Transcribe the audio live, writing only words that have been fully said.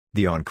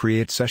The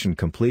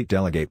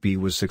OnCreateSessionCompleteDelegate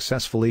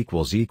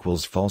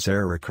bWasSuccessful == false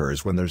error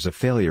occurs when there's a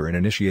failure in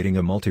initiating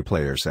a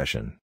multiplayer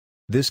session.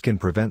 This can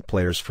prevent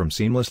players from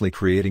seamlessly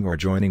creating or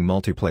joining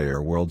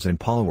multiplayer worlds in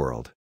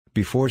Palworld.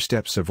 Before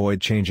steps: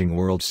 avoid changing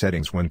world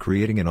settings when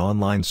creating an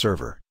online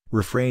server.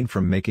 Refrain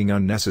from making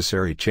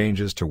unnecessary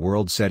changes to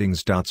world settings.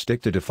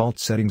 Stick to default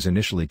settings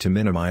initially to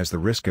minimize the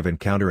risk of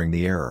encountering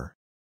the error.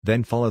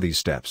 Then follow these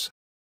steps.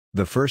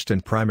 The first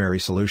and primary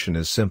solution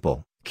is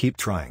simple: keep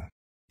trying.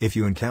 If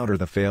you encounter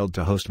the failed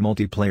to host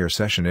multiplayer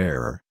session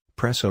error,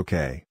 press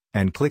OK,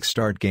 and click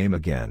Start Game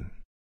again.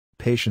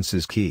 Patience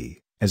is key,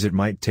 as it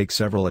might take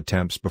several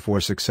attempts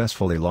before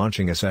successfully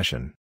launching a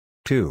session.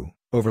 2.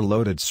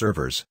 Overloaded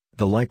servers.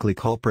 The likely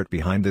culprit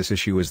behind this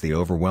issue is the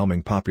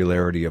overwhelming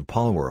popularity of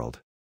Palworld.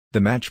 The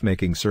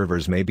matchmaking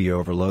servers may be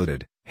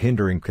overloaded,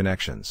 hindering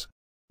connections.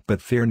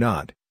 But fear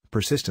not,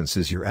 persistence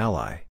is your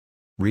ally.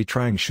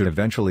 Retrying should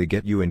eventually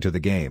get you into the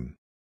game.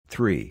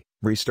 3.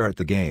 Restart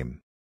the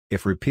game.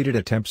 If repeated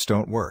attempts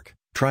don't work,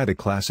 try the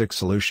classic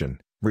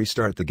solution: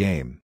 restart the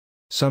game.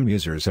 Some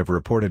users have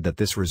reported that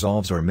this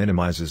resolves or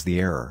minimizes the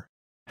error.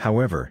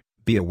 However,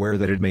 be aware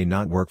that it may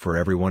not work for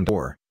everyone.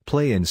 4.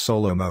 Play in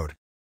solo mode.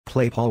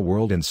 Play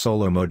Palworld in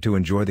solo mode to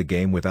enjoy the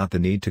game without the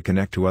need to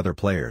connect to other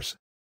players.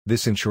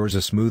 This ensures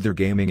a smoother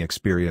gaming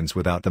experience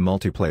without the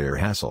multiplayer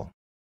hassle.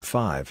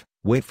 5.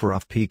 Wait for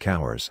off-peak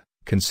hours.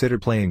 Consider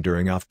playing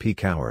during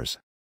off-peak hours.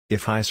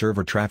 If high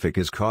server traffic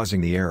is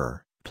causing the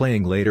error,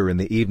 playing later in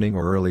the evening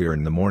or earlier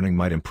in the morning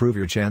might improve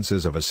your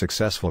chances of a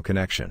successful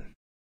connection.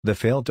 The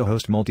failed to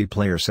host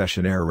multiplayer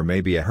session error may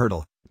be a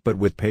hurdle, but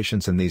with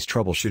patience and these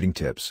troubleshooting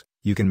tips,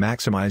 you can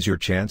maximize your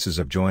chances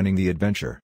of joining the adventure.